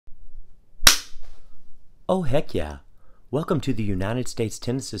Oh heck yeah! Welcome to the United States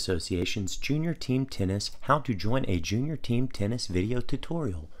Tennis Association's Junior Team Tennis How to Join a Junior Team Tennis video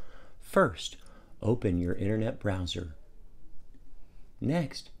tutorial. First, open your internet browser.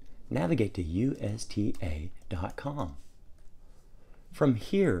 Next, navigate to USTA.com. From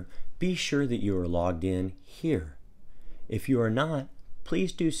here, be sure that you are logged in here. If you are not,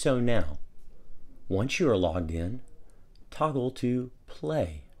 please do so now. Once you are logged in, toggle to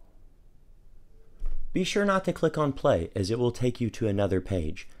Play. Be sure not to click on Play, as it will take you to another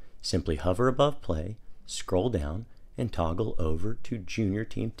page. Simply hover above Play, scroll down, and toggle over to Junior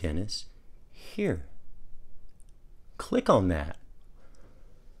Team Tennis here. Click on that.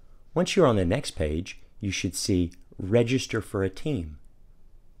 Once you're on the next page, you should see Register for a Team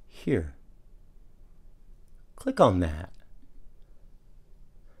here. Click on that.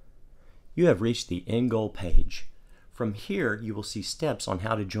 You have reached the end goal page. From here, you will see steps on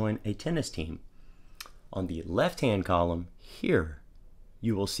how to join a tennis team. On the left-hand column here,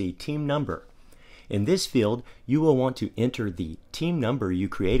 you will see team number. In this field, you will want to enter the team number you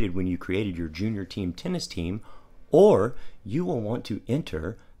created when you created your junior team tennis team, or you will want to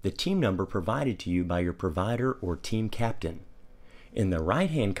enter the team number provided to you by your provider or team captain. In the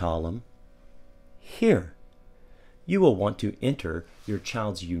right-hand column here, you will want to enter your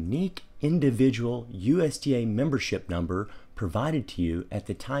child's unique individual USTA membership number provided to you at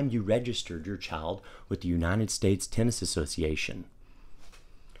the time you registered your child with the United States Tennis Association.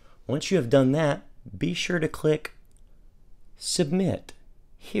 Once you have done that, be sure to click Submit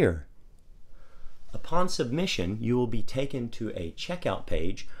here. Upon submission, you will be taken to a checkout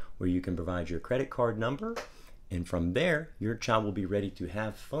page where you can provide your credit card number, and from there, your child will be ready to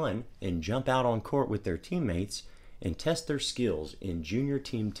have fun and jump out on court with their teammates and test their skills in junior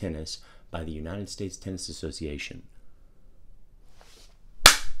team tennis by the United States Tennis Association.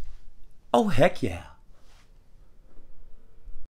 Oh heck yeah!